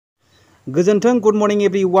गोजोन्थों good morning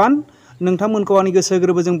everyone नोंथांमोनखौ आंनि गोसो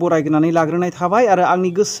गोरबोजों बरायग्रोनानै लाग्रोनाय थाबाय आरो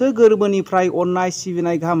आंनि गोसो गोरबोनिफ्राय अननाय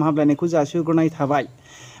सिबिनाय गाहाम हामलायनायखौ जासिहरग्रोनाय थाबाय।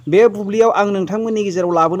 बे बुब्लियाव आं नोंथांमोननि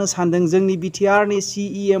गेजेराव लाबोनो सानदों जोंनि बिटिआरनि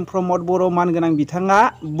सीएम प्रमद बर' मानगोनां बिथाङा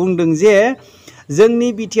बुंदों जे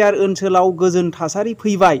जोंनि बिटिआर ओनसोलाव गोजोन थासारि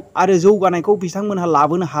फैबाय आरो जौगानायखौ बिथांमोनहा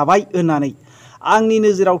लाबोनो हाबाय होननानै। आंनि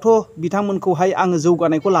नोजोरावथ' बिथांमोनखौहाय आङो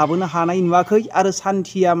जौगानायखौ लाबोनो हानाय नुवाखै आरो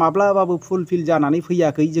सान्थिया माब्लाबाबो फुलफिल जानानै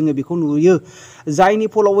फैयाखै जोङो बेखौ नुयो। जायनि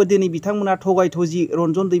फलावबो दिनै बिथांमोना थगाय थजि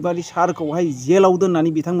रन्जन दैमारि सारखौहाय जेलाव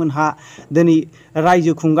दोननानै बिथांमोनहा दिनै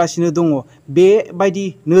रायजो खुंगासिनो दङ। बेबायदि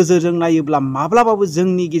नोजोरजों नायोब्ला माब्लाबाबो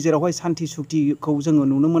जोंनि गेजेरावहाय सान्थि सुक्तिखौ जोङो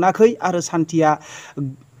नुनो मोनाखै आरो सान्थिया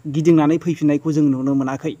गिदिंनानै फैफिननायखौ जों नुनो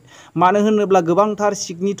मोनाखै। मानो होनोब्ला गोबांथार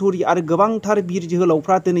सिगनेटरि आरो गोबांथार बिर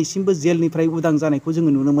जोहोलावफ्रा दिनैसिमबो जेलनिफ्राय उदां जानायखौ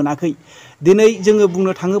जोङो नुनो मोनाखै। दिनै जोङो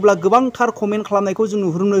बुंनो थाङोब्ला गोबांथार कमेन्ट खालामनायखौ जों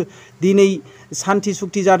नुहुरो। दिनै सान्थि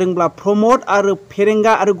सुक्ति जादोंब्ला प्रमद आरो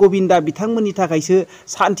फेरेंगा आरो गबिन्दा बिथांमोननि थाखायसो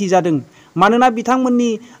सान्थि जादों। मानोना बिथांमोननि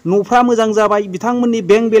न'फ्रा मोजां जाबाय, बिथांमोननि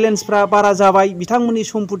बेंक बेलेन्सफ्रा बारा जाबाय, बिथांमोननि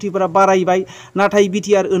सम्पतिफोरा बारायबाय। नाथाय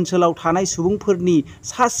बिटिआर ओनसोलाव थानाय सुबुंफोरनि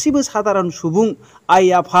सासेबो साधारन सुबुं आइ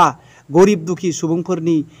आफा गरिब दुखि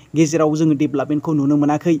सुबुंफोरनि गेजेराव जोङो डेभेलपमेन्टखौ नुनो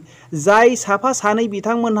मोनाखै। जाय साफा सानै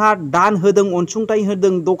बिथांमोनहा दान होदों, अनसुंथाइ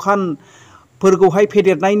होदों, दखानफोरखौहाय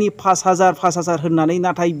फेदेरनायनि 5,000 होननानै,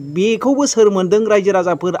 नाथाय बेखौबो सोर मोनदों? रायजो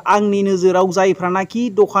राजाफोर। आंनि नोजोराव जायफ्रानाखि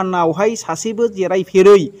दखानावहाय सासेबो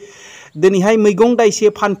जिरायफेरै, दिनैहाय मैगं दायसे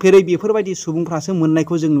फानफेरै बेफोरबायदि सुबुंफ्रासो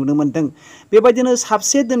मोननायखौ जों नुनो मोन्दों। बेबायदिनो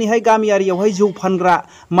साबसे दिनैहाय गामियारियावहाय जौ फानग्रा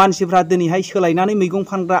मानसिफ्रा दिनैहाय सोलायनानै मैगं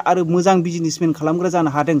फानग्रा आरो मोजां बिजनेसमेन खालामग्रा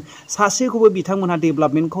जानो हादों। सासेखौबो बिथांमोनहा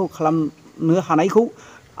डेभेलपमेन्टखौ खालामनो हानायखौ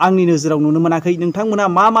आंनि नोजोराव नुनो मोनाखै। नोंथांमोना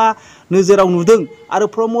मा नोजोराव नुदों? आरो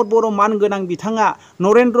प्रमद बर' मानगोनां बिथाङा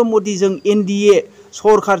नरेन्द्र मदिजों एनडिए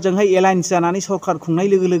सरकारजोंहाय एलायन्स जानानै सरकार खुंनाय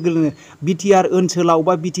लोगो लोगोनो बिटिआर ओनसोलाव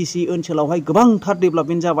बा बिटिसि ओनसोलावहाय गोबांथार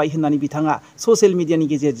डेभेलपमेन्ट जाबाय होननानै बिथाङा ससियेल मिडियानि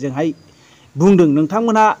गेजेरजोंहाय बुंदों।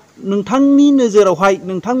 नोंथांमोनहा नोंथांनि नोजोरावहाय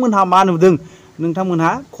नोंथांमोनहा मा नुदों?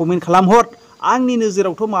 नोंथांमोनहा कमेन्ट खालामहर। आंनि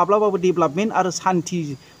नोजोरावथ' माब्लाबाबो डेभेलपमेन्ट आरो सान्थि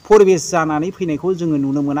परिबेस जानानै फैनायखौ जोङो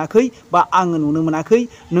नुनो मोनाखै बा आङो नुनो मोनाखै।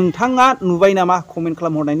 नोंथाङा नुबाय नामा? कमेन्ट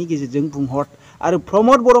खालामहरनायनि गेजेरजों बुंहर। आरो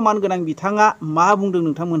प्रमद बर' मानगोनां बिथाङा मा बुंदों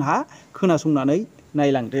नोंथांमोनहा खोनासंनानै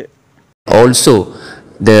नायलांदो। Also,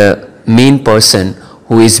 the main person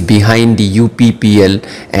who is behind the UPPL,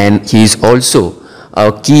 and he is also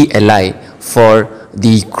a key ally for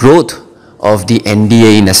the growth of the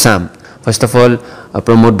NDA in Assam. First of all,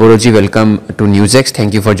 Pramod Boroji, welcome to NewsX.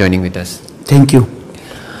 Thank you for joining with us. Thank you.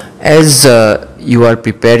 As you are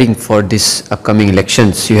preparing for this upcoming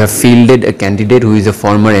elections, you have fielded a candidate who is a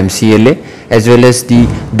former MCLA as well as the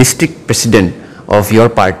district president of your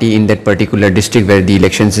party in that particular district where the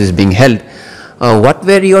elections is being held. What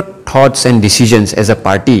were your thoughts and decisions as a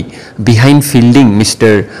party behind fielding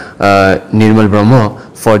Mr. Nirmal Brahma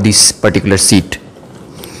for this particular seat?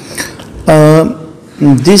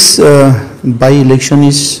 This by-election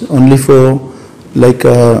is only for like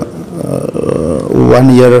 1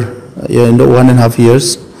 year, 1.5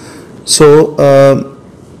 years. So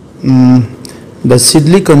the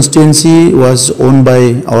Sidli constituency was owned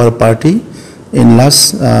by our party in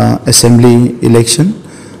last assembly election,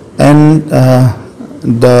 and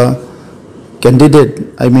the candidate,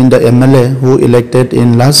 I mean the MLA who elected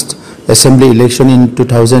in last assembly election in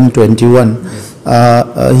 2021,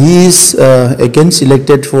 he is again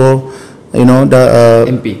selected for the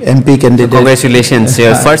MP candidate. So congratulations,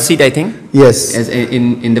 your first seat, I think. Yes. As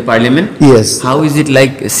in the parliament. Yes. How is it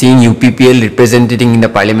like seeing UPPL representing in the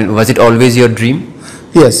parliament? Was it always your dream?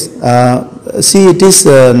 Yes. See, it is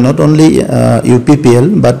not only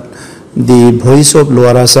UPPL but the voice of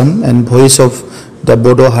Lower Assam and voice of the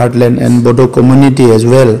Bodo heartland and Bodo community as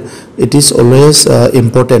well. It is always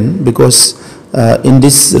important because in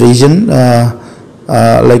this region,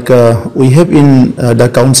 we have in the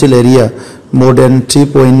council area more than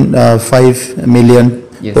 3.5 million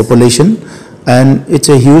Yes. population, and it's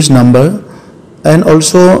a huge number. And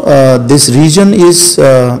also this region is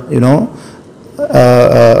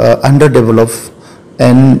underdeveloped,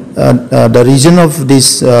 and the region of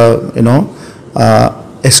this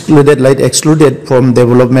excluded from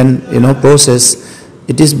development process.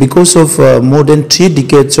 It is because of more than 3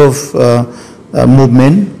 decades of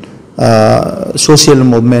movement, social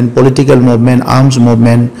movement, political movement, arms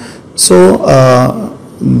movement. So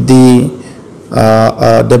the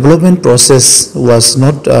development process was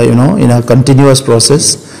not in a continuous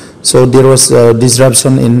process. So there was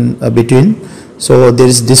disruption in between. So there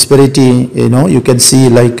is disparity. You can see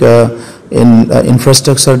like in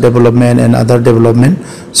infrastructure development and other development.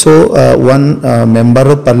 So one member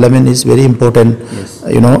of parliament is very important, yes,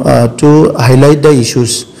 to highlight the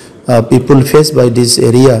issues people face by this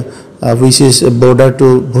area, which is a border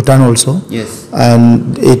to Bhutan also. Yes.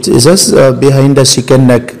 And it is just behind the chicken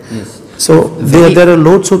neck. Yes. So there are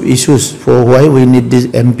lots of issues for why we need this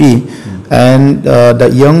MP. And the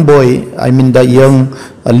young boy, I mean the young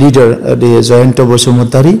leader, the Joyanto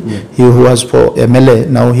Bosumutari, he who was for MLA,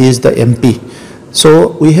 now he is the MP.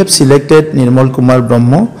 So we have selected Nirmal Kumar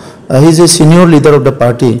Brahmo. He is a senior leader of the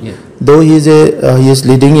party. Yeah. Though he is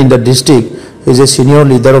leading in the district, he is a senior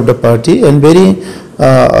leader of the party and very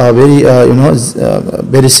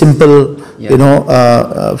very simple.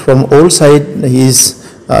 Yeah. From all sides,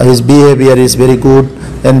 his behavior is very good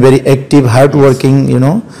and very active, hardworking.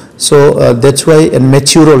 So that's why, and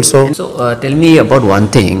mature also. So tell me about one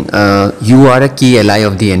thing. You are a key ally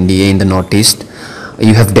of the NDA in the Northeast.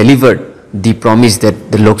 You have delivered the promise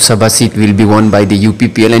that the Lok Sabha seat will be won by the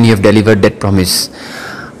UPPL, and you have delivered that promise.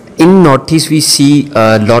 In Northeast, we see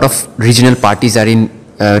a lot of regional parties are in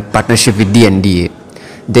partnership with the NDA.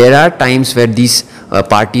 There are times where these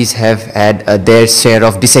parties have had their share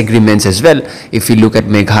of disagreements as well. If you look at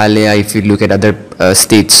Meghalaya, if you look at other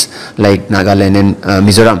states like Nagaland and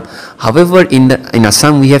Mizoram. However, in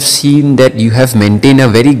Assam, we have seen that you have maintained a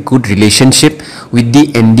very good relationship with the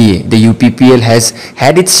NDA. The UPPL has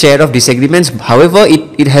had its share of disagreements. However,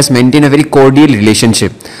 it has maintained a very cordial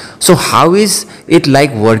relationship. So how is it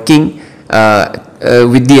like working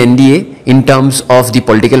with the NDA in terms of the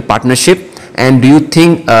political partnership? And do you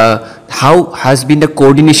think how has been the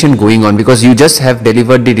coordination going on? Because you just have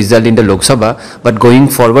delivered the result in the Lok Sabha, but going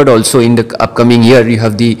forward also in the upcoming year, you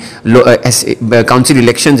have the council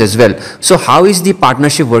elections as well. So how is the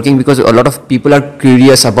partnership working? Because a lot of people are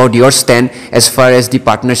curious about your stand as far as the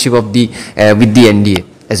partnership of the with the NDA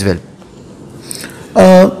as well.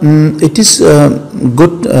 It is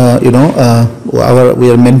good, we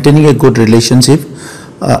are maintaining a good relationship.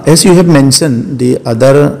 As you have mentioned, the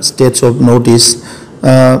other states of Northeast,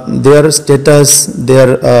 their status,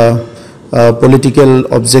 their political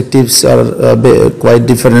objectives are quite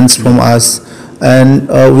different from us, and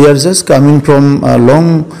we are just coming from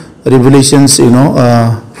long revolutions,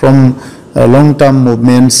 from long-term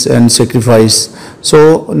movements and sacrifice.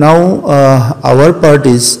 So now our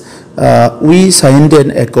parties, we signed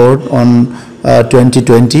an accord on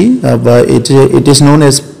 2020, but it is known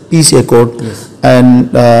as Peace Accord. Yes. And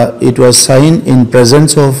it was signed in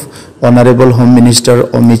presence of Honorable Home Minister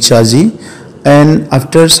Amit Shah ji. And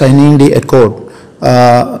after signing the accord,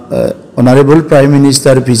 Honorable Prime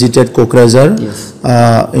Minister visited Kokrajhar. Yes.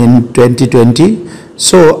 In 2020.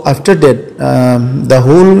 So after that, the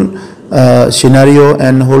whole scenario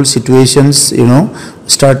and whole situations,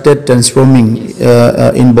 started transforming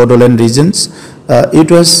in Bodoland regions. It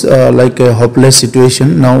was like a hopeless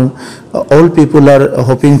situation. Now all people are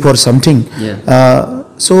hoping for something. Yeah.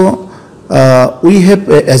 So we have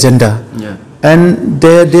an agenda. Yeah. And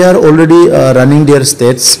they are already running their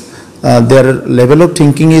states. Their level of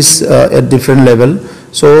thinking is at different level.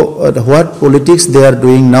 So what politics they are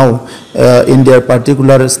doing now in their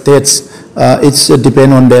particular states, it's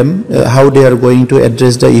depend on them, how they are going to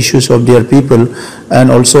address the issues of their people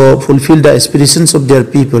and also fulfill the aspirations of their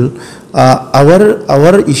people.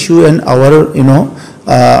 Our issue and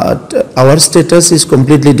our status is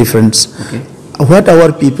completely different. Okay. What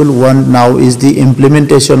our people want now is the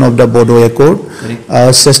implementation of the Boroya Accord,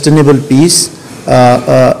 sustainable peace,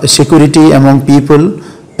 security among people,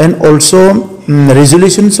 and also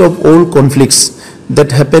resolutions of all conflicts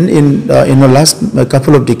that happened in the last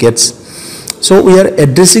couple of decades. So we are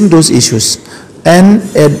addressing those issues, and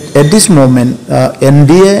at this moment,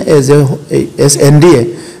 NDA as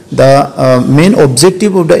NDA, the main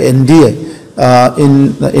objective of the NDA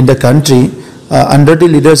in the country under the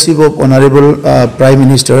leadership of Honorable Prime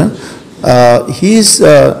Minister, he is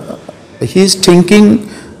thinking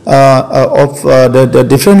of the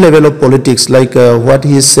different level of politics, like what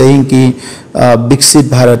he is saying ki Viksit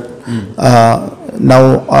Bharat,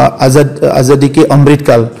 now Azadi ke Amrit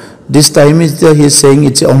Kal. This time he is saying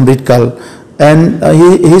it's Amrit Kal, and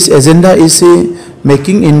his agenda is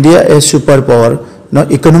making India a superpower,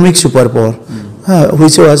 economic superpower,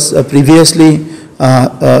 which was previously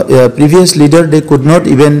previous leader, they could not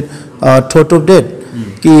even thought of that.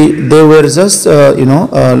 They were just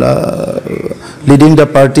leading the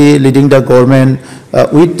party, leading the government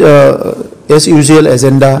with as usual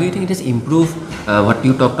agenda. Do you think it has improved what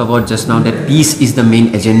you talked about just now, that peace is the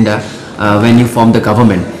main agenda when you form the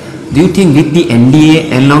government? do you think with the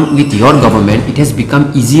NDA along with your government, it has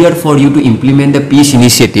become easier for you to implement the peace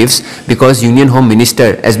initiatives, because Union Home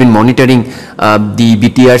Minister has been monitoring the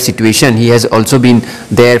BTR situation. He has also been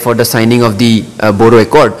there for the signing of the Boroya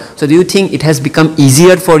Accord. So do you think it has become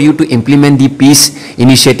easier for you to implement the peace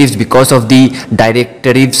initiatives because of the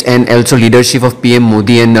directives and also leadership of PM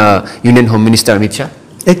Modi and Union Home Minister Amit Shah?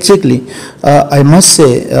 Exactly. I must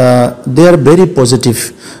say they are very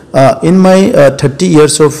positive. In my 30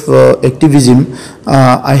 years of activism,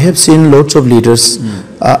 I have seen lots of leaders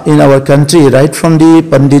in our country, right from the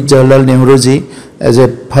Pandit Jawaharlal Nehru ji as a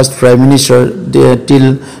first Prime Minister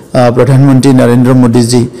till Pradhan Mantri Narendra Modi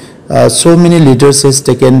ji. So many leaders has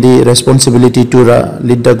taken the responsibility to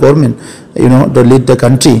lead the government, to lead the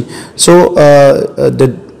country. So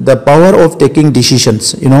the power of taking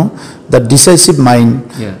decisions, the decisive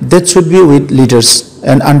mind, that should be with leaders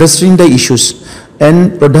and understanding the issues.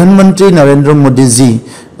 And Pradhan Mantri Narendra Modi ji,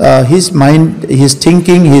 his mind, his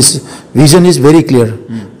thinking, his vision is very clear.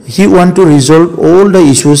 He want to resolve all the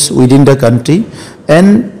issues within the country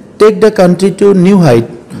and take the country to new height.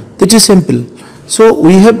 That is simple. So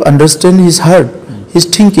we have understand his heart, his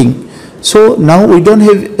thinking. So now we don't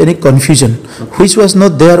have any confusion, which was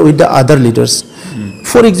not there with the other leaders.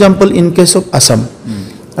 For example, in case of Assam,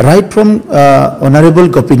 right from Honorable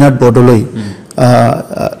Gopinath Bordoloi,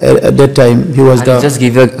 at that time he was Just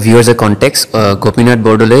give your viewers a context. Gopinath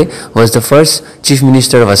Bordoloi was the first Chief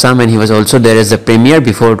Minister of Assam, and he was also there as the Premier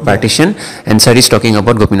before partition, and sir is talking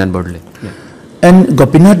about Gopinath Bordoloi. And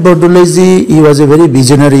Gopinath Bordoloi ji, he was a very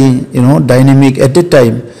visionary, dynamic at that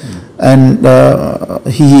time, and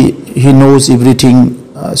he knows everything.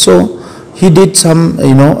 So he did some,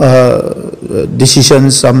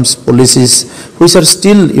 decisions, some policies which are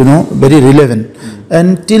still, very relevant.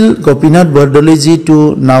 And till Gopinath Bordoloi ji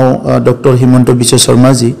to now Dr. Himanta Biswa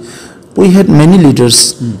Sarma ji, we had many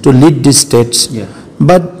leaders to lead these states.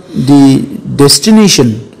 But the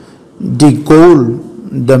destination, the goal,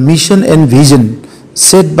 the mission and vision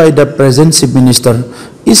set by the present Chief Minister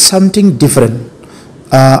is something different.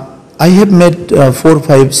 I have met 4 or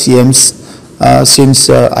 5 CMs since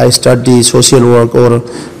I started the social work or 4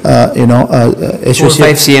 or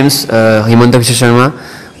 5 CMs, Himanta Biswa Sarma,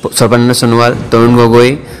 Sarbananda Sonowal, Tarun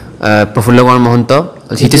Gogoi, Prafulla Kumar Mohanto,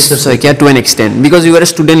 to an extent, because you were a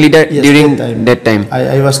student leader during that time.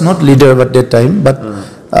 I was not leader at that time, but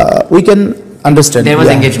we can understand. There was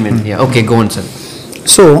engagement. Okay, go on, sir.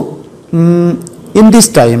 So in this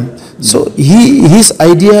time, so his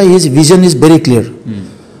idea, his vision is very clear.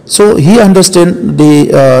 So he understand the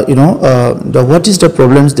what is the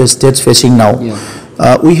problems the states facing now.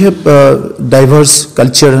 We have diverse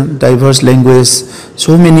culture, diverse language,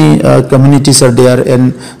 so many communities are there,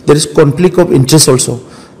 and there is conflict of interest also,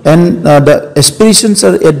 and the aspirations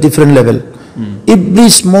are at different level. Every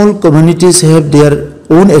small communities have their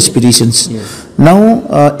own aspirations. Now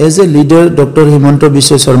as a leader, Dr. Himanta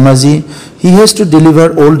Biswa Sarma ji, he has to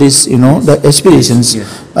deliver all this, the aspirations,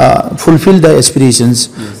 fulfill the aspirations.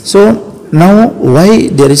 So now why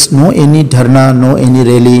there is no any dharna, no any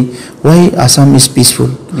rally, why Assam is peaceful?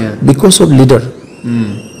 Because of leader.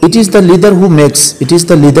 It is the leader who makes, it is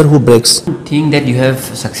the leader who breaks. The thing that you have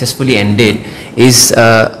successfully ended is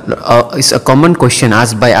a common question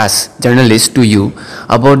asked by us journalists to you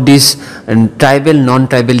about this tribal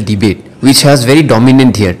non-tribal debate, which has very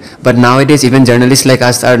dominant here. But nowadays even journalists like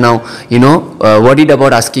us are now worried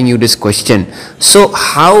about asking you this question. So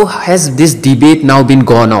how has this debate now been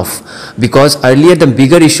gone off? Because earlier the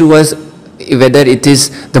bigger issue was whether it is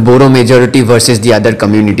the Boro majority versus the other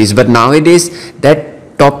communities, but nowadays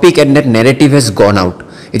that topic and that narrative has gone out.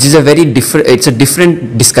 It is a very different, it's a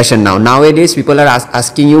different discussion now. Nowadays people are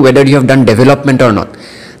asking you whether you have done development or not.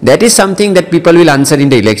 That is something that people will answer in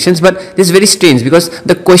the elections, but this is very strange because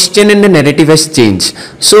the question and the narrative has changed.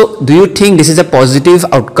 So do you think this is a positive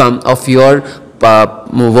outcome of your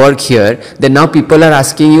work here, that now people are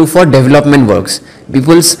asking you for development works?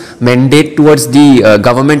 People's mandate towards the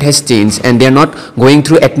government has changed, and they are not going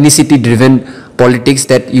through ethnicity driven politics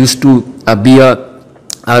that used to be a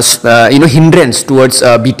hindrance towards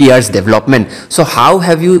BTR's development. So how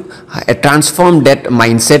have you transformed that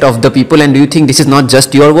mindset of the people, and do you think this is not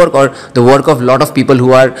just your work or the work of a lot of people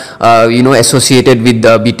who are associated with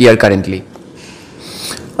the BTR currently?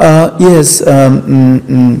 Yes,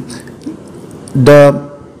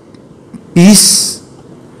 the peace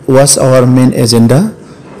was our main agenda,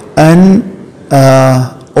 and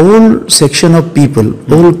all section of people,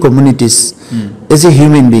 all communities, as a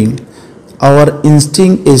human being, our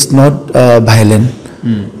instinct is not violent.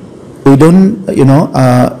 We don't,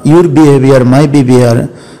 your behavior, my behavior,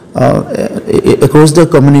 across the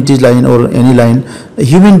community line or any line,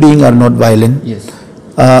 human beings are not violent. Yes.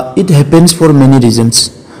 It happens for many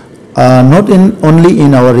reasons. Not only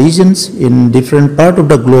in our regions, in different part of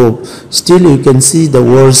the globe, still you can see the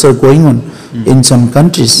wars are going on in some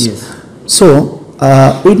countries. Yes. So,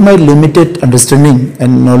 with my limited understanding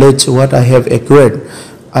and knowledge what I have acquired,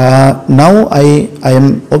 now I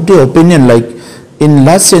am of the opinion, like in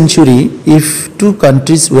last century, if two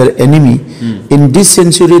countries were enemy, in this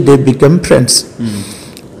century they become friends.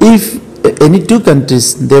 If any two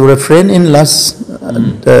countries, they were friend in last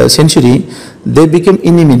century, they become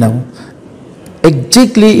enemy now.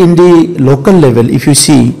 Exactly in the local level, if you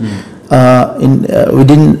see,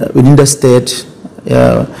 within the state,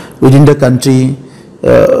 within the country,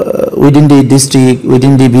 within the district,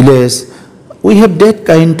 within the village, we have that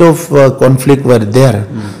kind of conflict were there.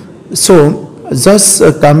 So just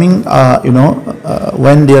coming,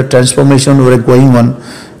 when their transformation were going on,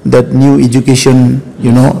 that new education,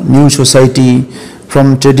 new society,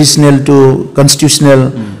 from traditional to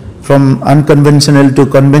constitutional, from unconventional to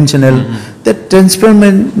conventional, that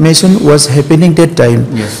transformation was happening that time.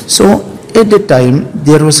 Yes. So at that time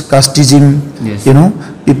there was casteism. Yes.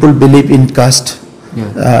 People believe in caste,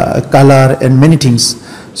 color and many things.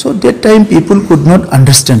 So that time people could not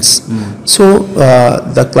understand. So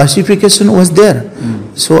the classification was there.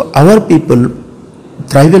 So our people,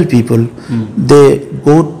 tribal people, they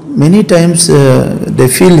go many times, they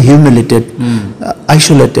feel humiliated,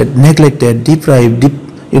 isolated, neglected, deprived,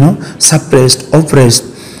 suppressed, oppressed.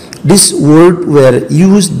 These words were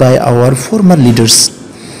used by our former leaders.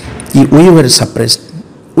 We were suppressed,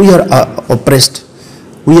 we are oppressed,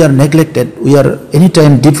 we are neglected, we are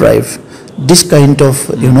anytime deprived. This kind of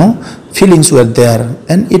feelings were there,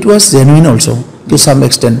 and it was genuine also to some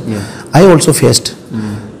extent. I also faced.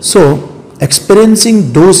 So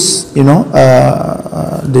experiencing those,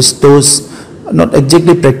 those not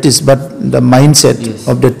exactly practice, but the mindset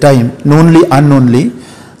of the time, knowingly, unknowingly,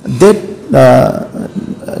 that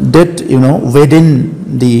within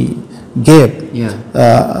the gap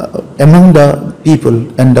among the people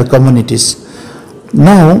and the communities.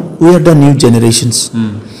 Now we are the new generations.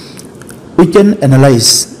 We can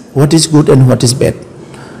analyze what is good and what is bad.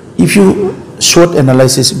 If you SWOT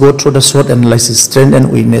analysis, go through the SWOT analysis, strength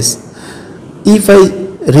and weakness. If I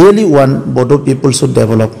really want Bodo people to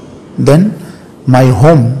develop, then my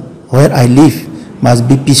home where I live must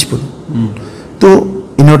be peaceful. So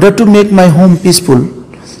in order to make my home peaceful,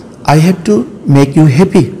 I have to make you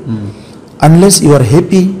happy. Unless you are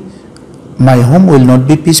happy, my home will not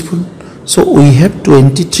be peaceful. So we have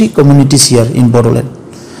 23 communities here in Bodoland.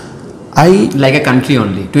 Like a country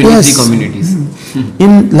only, 23 communities.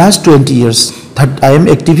 In last 20 years, I am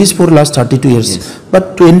activist for last 32 years.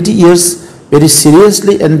 But 20 years, very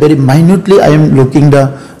seriously and very minutely, I am looking the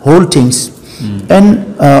whole things.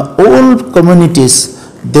 And all communities,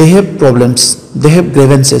 they have problems, they have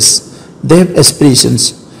grievances, they have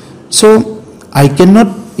aspirations. So I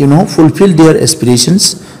cannot, fulfill their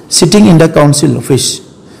aspirations sitting in the council office.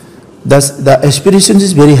 Thus, the aspirations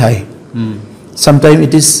is very high. Sometimes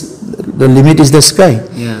it is, the limit is the sky.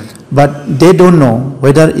 But they don't know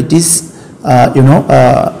whether it is,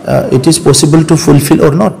 it is possible to fulfill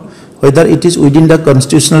or not, whether it is within the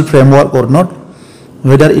constitutional framework or not,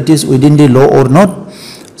 whether it is within the law or not.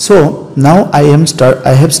 So now I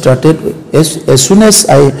have started, as soon as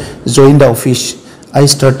I joined the office, I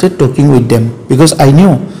started talking with them, because I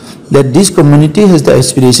knew that this community has the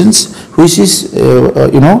aspirations which is,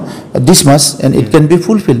 this much, and it can be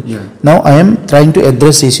fulfilled. Now I am trying to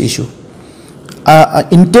address this issue.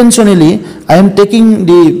 Intentionally, I am taking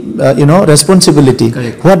the, responsibility,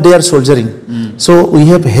 what they are soldiering. So we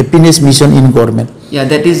have happiness mission in government.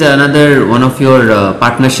 That is another one of your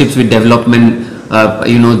partnerships with development,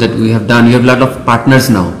 that we have done. You have a lot of partners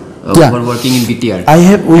now who are working in BTR.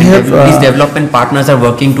 These development partners are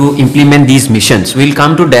working to implement these missions. We'll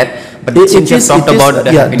come to that. But since you talked about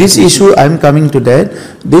this issue, I am coming to that.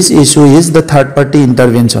 This issue is the third party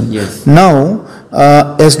intervention. Now,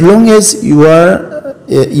 as long as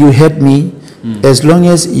you hate me, as long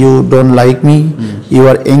as you don't like me, you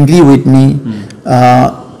are angry with me,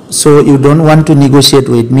 so you don't want to negotiate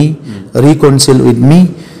with me, reconcile with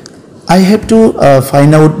me, I have to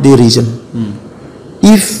find out the reason.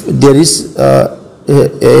 If there is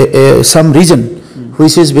some reason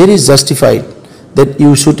which is very justified that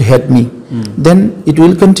you should hate me, then it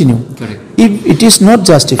will continue. If it is not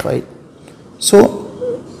justified, so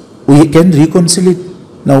we can reconcile it.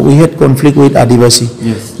 Now we had conflict with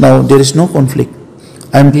Adivasi. Now there is no conflict.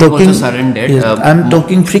 I am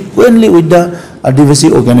talking frequently with the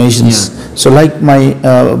Adivasi organizations. So like my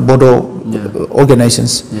Bodo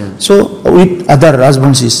organizations. So with other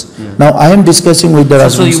Rajbanshis. Now I am discussing with the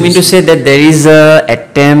Rajbanshis. So you mean to say that there is a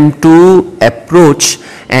attempt to approach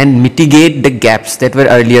and mitigate the gaps that were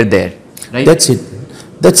earlier there, right? That's it.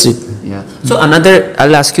 That's it. Yeah. So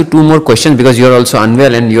I'll ask you two more questions because you are also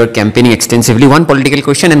unwell and you are campaigning extensively. One political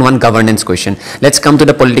question and one governance question. Let's come to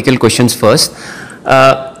the political questions first.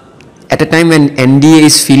 At a time when NDA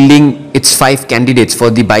is fielding its 5 candidates for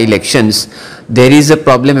the by-elections, there is a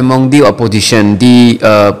problem among the opposition. The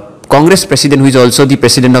Congress president, who is also the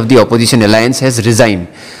president of the opposition alliance, has resigned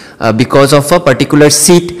because of a particular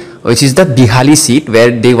seat, which is the Bihali seat,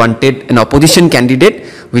 where they wanted an opposition candidate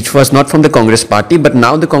which was not from the Congress party, but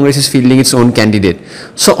now the Congress is fielding its own candidate.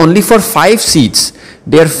 So only for 5 seats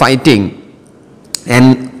they are fighting,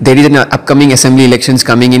 and there is an upcoming assembly elections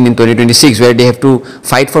coming in 2026 where they have to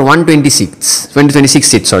fight for 126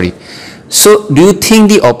 seats, sorry. So do you think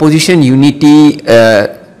the opposition unity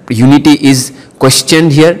is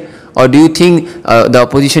questioned here? Or do you think the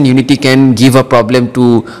opposition unity can give a problem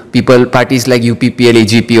to parties like UPPL,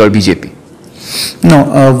 AGP or BJP? No,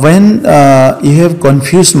 when you have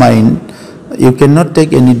confused mind, you cannot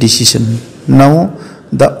take any decision. Now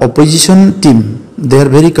the opposition team, they are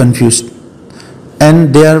very confused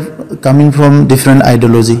and they are coming from different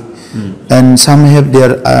ideology. And some have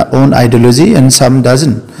their own ideology and some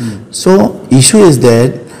doesn't. So issue is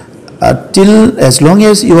that as long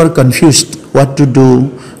as you are confused what to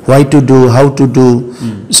do, why to do, how to do,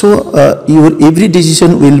 so your every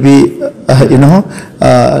decision will be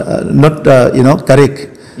not correct.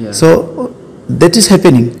 So that is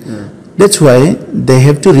happening. That's why they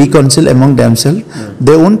have to reconcile among themselves.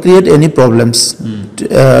 They won't create any problems.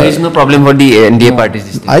 There is no problem for the NDA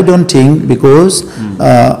parties. I don't think, because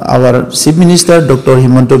our Chief Minister Dr.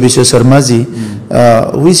 Himanta Biswa Sarma ji,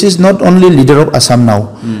 which is not only leader of Assam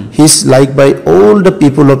now, he is liked by all the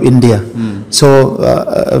people of India. So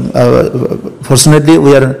fortunately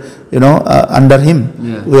we are under him.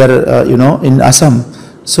 We are in Assam.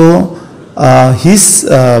 So his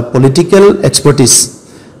political expertise,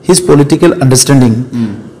 his political understanding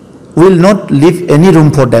will not leave any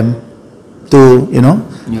room for them to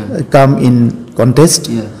come in contest.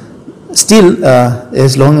 Still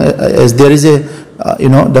as long as there is a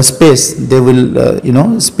the space, they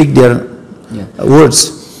will speak their words.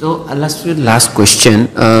 So I'll ask you the last question.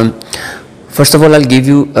 First of all, I'll give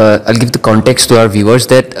the context to our viewers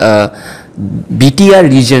that BTR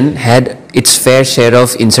region had its fair share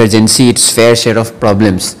of insurgency, its fair share of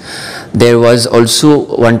problems. There was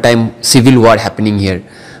also one time civil war happening here.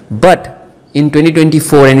 But in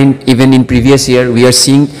 2024 and even in previous year, we are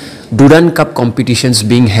seeing Durand Cup competitions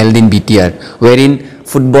being held in BTR, wherein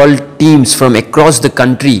football teams from across the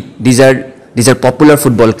country, these are popular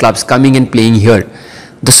football clubs coming and playing here.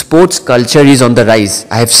 The sports culture is on the rise.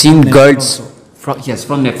 I have seen girls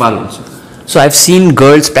from Nepal also. So I have seen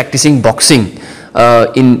girls practicing boxing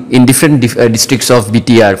in different districts of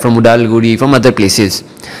BTR, from Udalguri, from other places.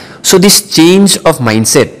 So this change of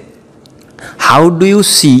mindset, how do you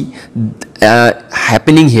see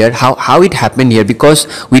happening here? How it happened here? Because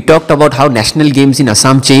we talked about how national games in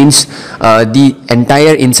Assam changed the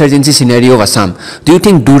entire insurgency scenario of Assam. Do you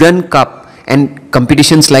think Durand Cup and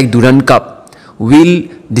competitions like Durand Cup will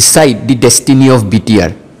decide the destiny of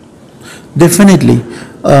BTR? Definitely.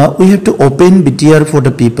 We have to open BTR for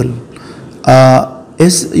the people.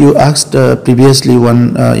 As you asked previously,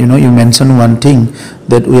 you mentioned one thing,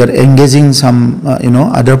 that we are engaging some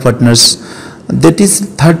other partners. That is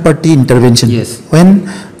third party intervention. Yes. When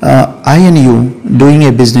I and you doing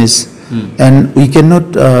a business and we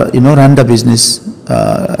cannot run the business,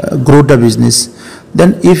 grow the business,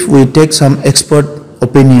 then if we take some expert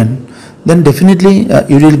opinion, then definitely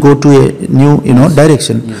you will go to a new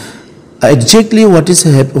direction. Yes. Exactly what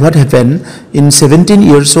happened in 17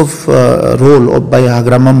 years of role by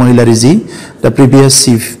Hagrama Mohillariji, the previous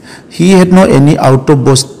chief. He had no any out of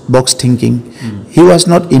box thinking. He was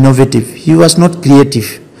not innovative. He was not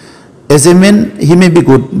creative. As a man, he may be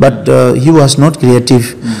good, but he was not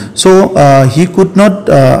creative. So he could not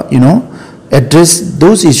address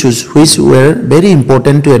those issues which were very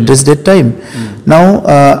important to address that time. Now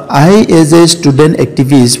I, as a student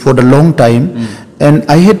activist for a long time, and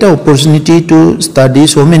I had the opportunity to study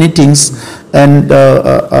so many things and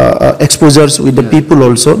exposures with the people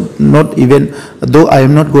also. Not even though I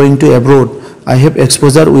am not going to abroad, I have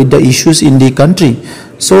exposure with the issues in the country.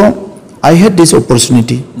 So I had this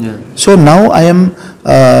opportunity. So now I am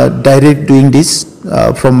direct doing this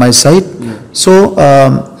from my side. So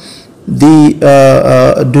the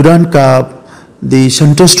Durand Cup, the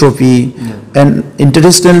Santosh Trophy, and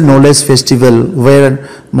International Knowledge Festival where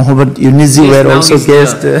Mohammad Yunus were also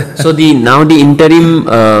guest. So now the interim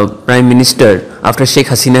Prime Minister after Sheikh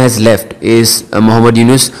Hasina has left is Mohammad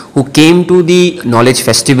Yunus, who came to the Knowledge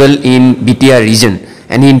Festival in BTR region.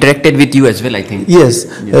 And he interacted with you as well, I think. Yes,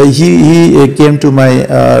 he came to my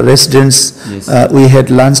residence. Yes. We had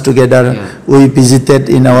lunch together. Yeah. We visited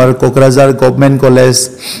in our Kokrazar Government College,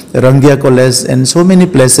 Rangia College, and so many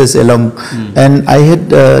places along. And I had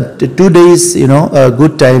 2 days, a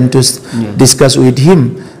good time to discuss with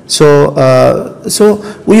him. So,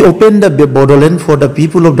 we opened the borderland for the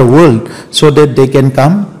people of the world so that they can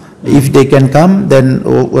come. If they can come, then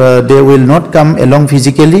they will not come along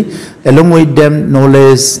physically. Along with them,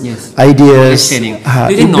 knowledge, ideas. Knowledge sharing.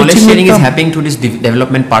 Do you think knowledge sharing is happening to these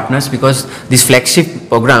development partners, because these flagship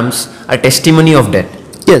programs are testimony of that?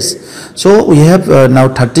 Yes. So we have now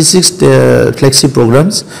 36 flagship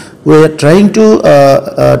programs. We are trying to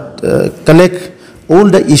collect all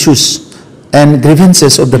the issues and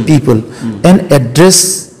grievances of the people and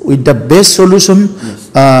address with the best solution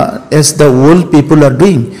as the world people are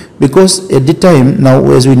doing. Because at the time now,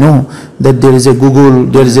 as we know, that there is a Google,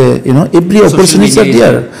 there is a every opportunities are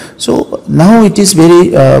there. So now it is very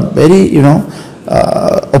very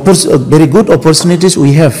good opportunities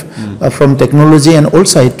we have from technology and all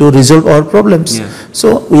sides to resolve our problems.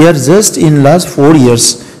 So we are just in last 4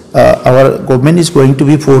 years. Our government is going to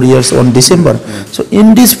be 4 years on December. So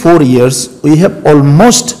in these 4 years, we have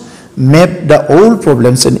almost mapped the all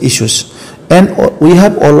problems and issues, and we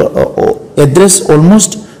have addressed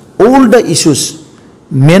almost all the issues.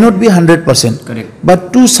 May not be 100%, correct,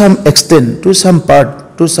 but to some extent, to some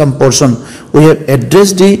part, to some portion, we have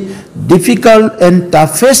addressed the difficult and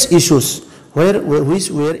toughest issues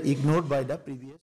which were ignored by the previous.